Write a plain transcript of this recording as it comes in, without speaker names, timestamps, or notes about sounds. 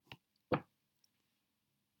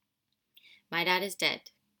My dad is dead.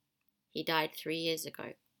 He died 3 years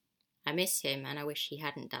ago. I miss him and I wish he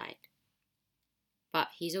hadn't died. But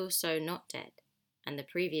he's also not dead, and the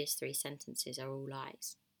previous 3 sentences are all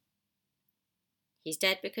lies. He's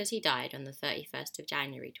dead because he died on the 31st of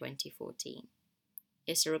January 2014.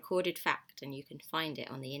 It's a recorded fact and you can find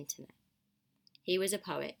it on the internet. He was a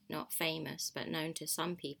poet, not famous but known to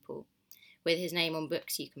some people, with his name on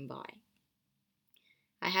books you can buy.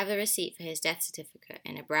 I have the receipt for his death certificate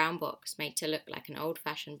in a brown box made to look like an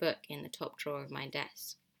old-fashioned book in the top drawer of my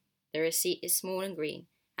desk. The receipt is small and green,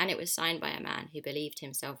 and it was signed by a man who believed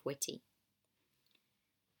himself witty.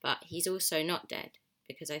 But he's also not dead,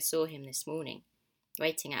 because I saw him this morning,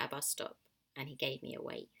 waiting at a bus stop, and he gave me a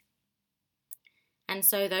wave. And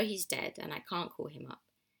so, though he's dead and I can't call him up,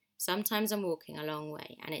 sometimes I'm walking a long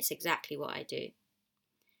way, and it's exactly what I do.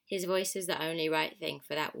 His voice is the only right thing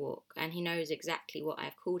for that walk, and he knows exactly what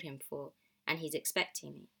I've called him for, and he's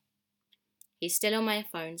expecting me. He's still on my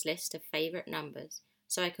phone's list of favourite numbers,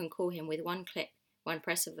 so I can call him with one click, one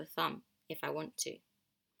press of the thumb, if I want to.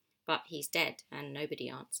 But he's dead, and nobody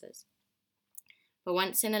answers. But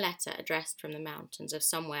once in a letter addressed from the mountains of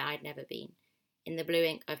somewhere I'd never been, in the blue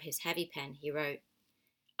ink of his heavy pen he wrote,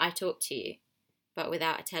 "I talk to you, but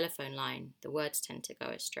without a telephone line, the words tend to go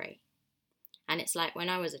astray. And it's like when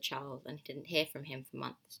I was a child and didn't hear from him for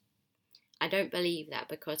months. I don't believe that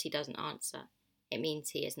because he doesn't answer, it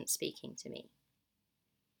means he isn't speaking to me.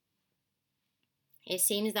 It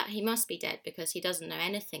seems that he must be dead because he doesn't know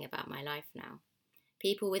anything about my life now.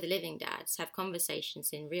 People with living dads have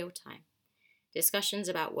conversations in real time, discussions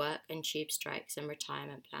about work and tube strikes and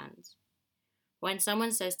retirement plans. When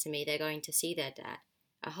someone says to me they're going to see their dad,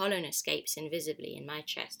 a hollowness escapes invisibly in my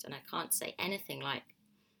chest and I can't say anything like,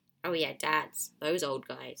 "Oh yeah, dads, those old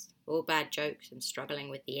guys, all bad jokes and struggling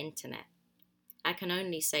with the internet." I can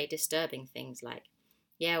only say disturbing things like,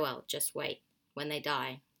 "Yeah, well, just wait. When they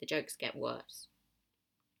die, the jokes get worse."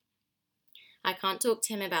 I can't talk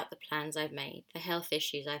to him about the plans I've made, the health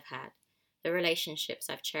issues I've had, the relationships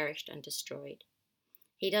I've cherished and destroyed.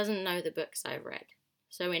 He doesn't know the books I've read,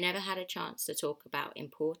 so we never had a chance to talk about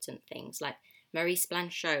important things like Maurice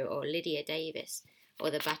Blanchot or Lydia Davis, or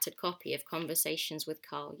the battered copy of Conversations with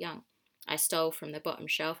Carl Jung I stole from the bottom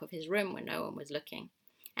shelf of his room when no one was looking,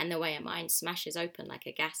 and the way a mind smashes open like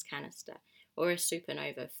a gas canister, or a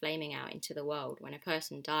supernova flaming out into the world when a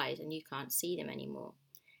person dies and you can't see them anymore.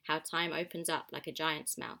 How time opens up like a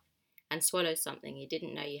giant's mouth and swallows something you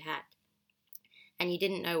didn't know you had. And you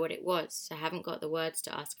didn't know what it was, so haven't got the words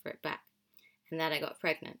to ask for it back. And that I got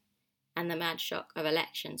pregnant. And the mad shock of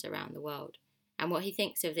elections around the world. And what he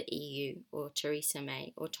thinks of the EU, or Theresa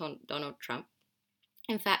May, or Donald Trump.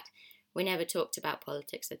 In fact, we never talked about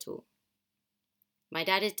politics at all. My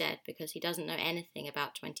dad is dead because he doesn't know anything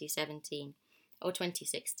about 2017, or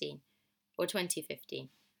 2016, or 2015,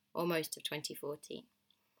 or most of 2014.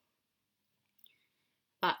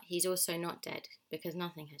 But he's also not dead because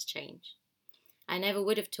nothing has changed. I never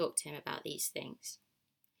would have talked to him about these things.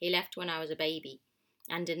 He left when I was a baby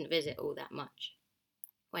and didn't visit all that much.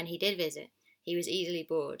 When he did visit, he was easily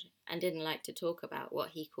bored and didn't like to talk about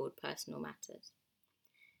what he called personal matters.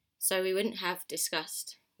 So we wouldn't have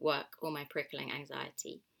discussed work or my prickling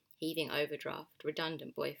anxiety, heaving overdraft,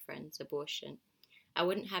 redundant boyfriends, abortion. I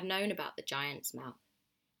wouldn't have known about the giant's mouth,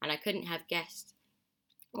 and I couldn't have guessed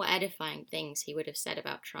what edifying things he would have said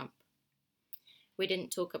about Trump. We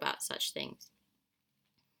didn't talk about such things.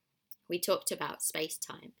 We talked about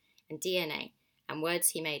space-time and DNA and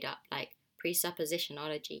words he made up like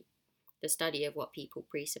presuppositionology, the study of what people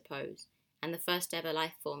presuppose, and the first ever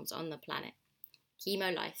life forms on the planet.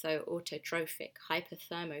 Chemolitho-autotrophic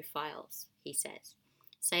hyperthermophiles, he says.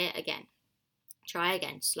 Say it again. Try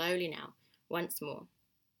again, slowly now, once more.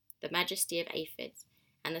 The majesty of aphids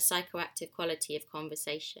and the psychoactive quality of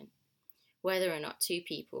conversation. Whether or not 2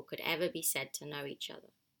 people could ever be said to know each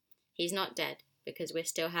other. He's not dead because we're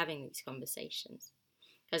still having these conversations.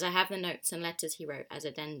 Because I have the notes and letters he wrote as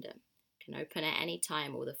addendum. Can open at any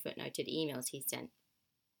time all the footnoted emails he sent.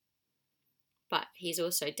 But he's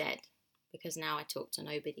also dead because now I talk to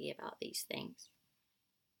nobody about these things.